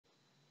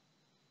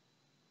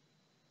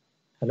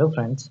Hello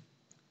friends,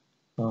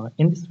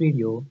 in this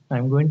video I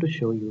am going to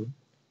show you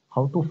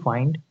how to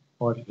find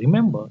or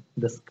remember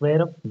the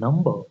square of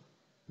number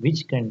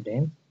which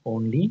contains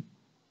only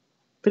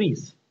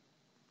 3's.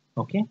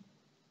 Okay,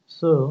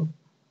 so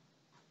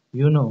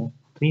you know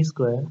 3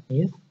 square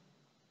is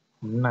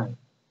 9.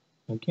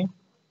 Okay,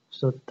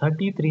 so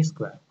 33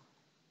 square.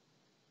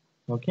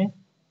 Okay,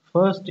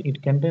 first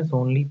it contains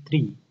only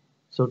 3,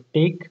 so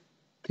take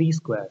 3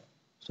 square,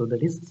 so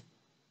that is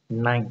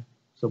 9.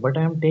 So but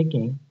I am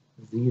taking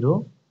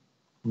 0,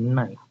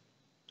 9.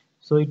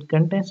 So it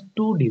contains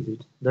two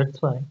digits,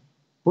 that's why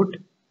put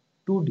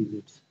two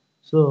digits.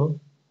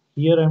 So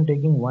here I am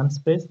taking one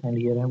space and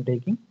here I am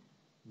taking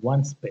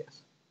one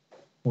space.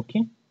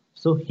 Okay,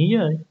 so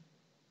here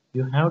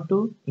you have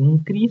to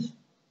increase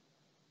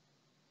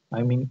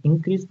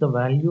the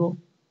value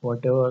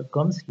whatever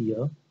comes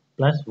here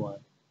plus 1,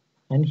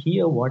 and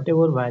here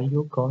whatever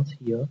value comes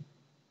here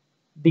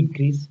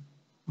decrease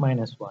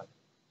minus 1.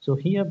 So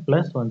here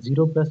plus 1,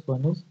 0 plus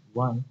 1 is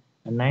 1,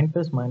 and 9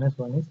 plus minus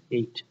 1 is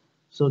 8.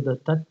 So the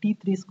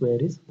 33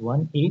 square is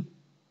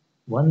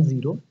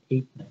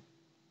 1089.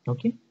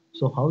 Okay,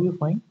 so how you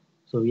find?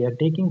 So we are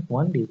taking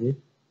one digit,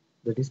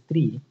 that is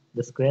 3.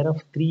 The square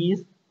of 3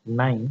 is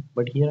 9,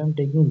 but here I am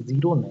taking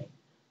 0, 9.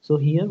 So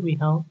here we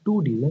have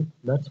two digits,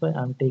 that's why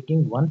I am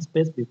taking one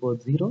space before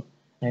 0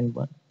 and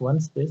one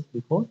space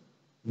before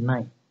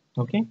 9.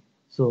 Okay,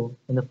 so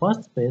in the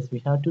first space we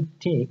have to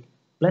take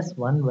plus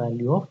 1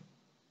 value of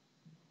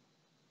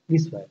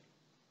this value,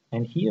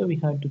 and here we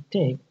have to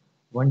take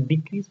one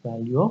decrease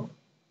value of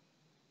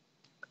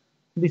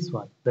this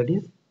one, that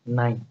is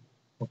 9.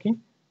 Okay,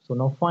 so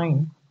now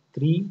find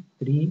 3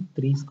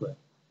 square.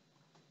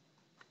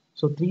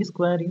 So 3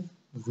 square is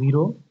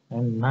 0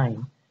 and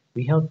 9.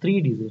 We have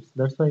 3 digits,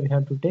 that's why we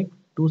have to take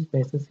 2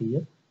 spaces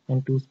here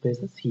and 2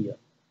 spaces here.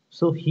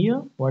 So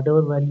here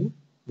whatever value,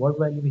 what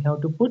value we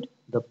have to put?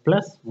 The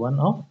plus 1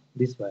 of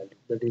this value,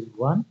 that is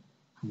 1,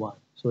 1.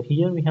 So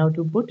here we have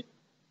to put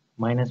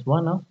minus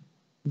 1 of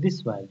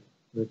this value,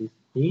 that is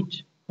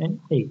 8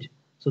 and 8.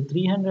 So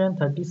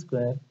 330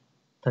 square,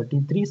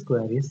 33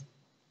 square is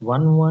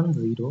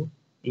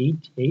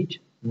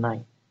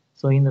 110889.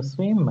 So in the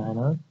same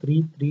manner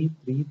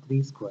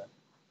 3333 square,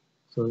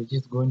 so which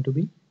is going to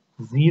be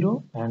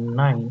 0 and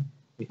 9.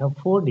 We have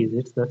 4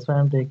 digits, that's why I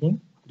am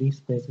taking 3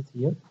 spaces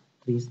here,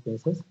 3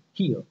 spaces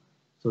here.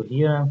 So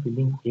here I am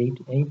filling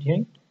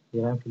 888,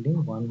 here I am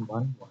filling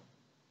 111.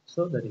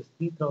 So that is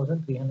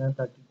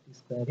 3333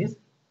 square is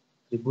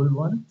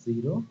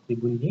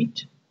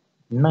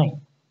 11108889.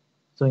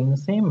 So in the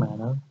same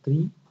manner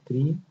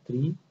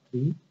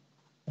 3333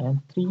 and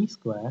 3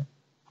 square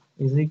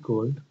is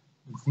equal to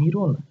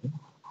 09.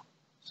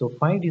 So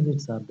 5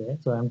 digits are there,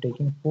 so I am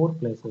taking 4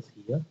 places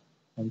here,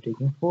 I am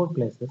taking 4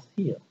 places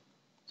here.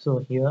 So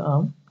here I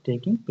am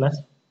taking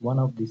plus 1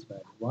 of this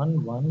value,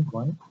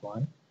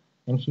 1111,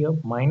 and here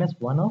minus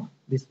 1 of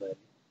this value,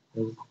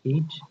 that is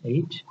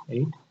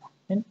 888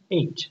 and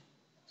 8.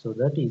 So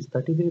that is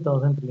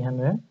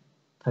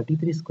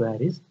 33,333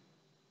 square is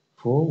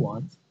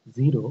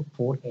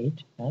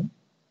 41048 and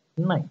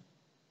 9.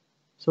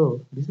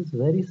 So this is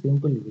very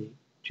simple way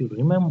to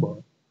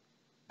remember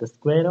the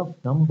square of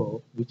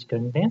number which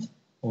contains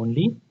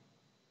only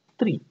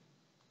 3.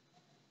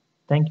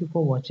 Thank you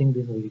for watching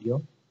this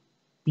video.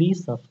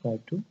 Please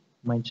subscribe to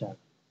my channel.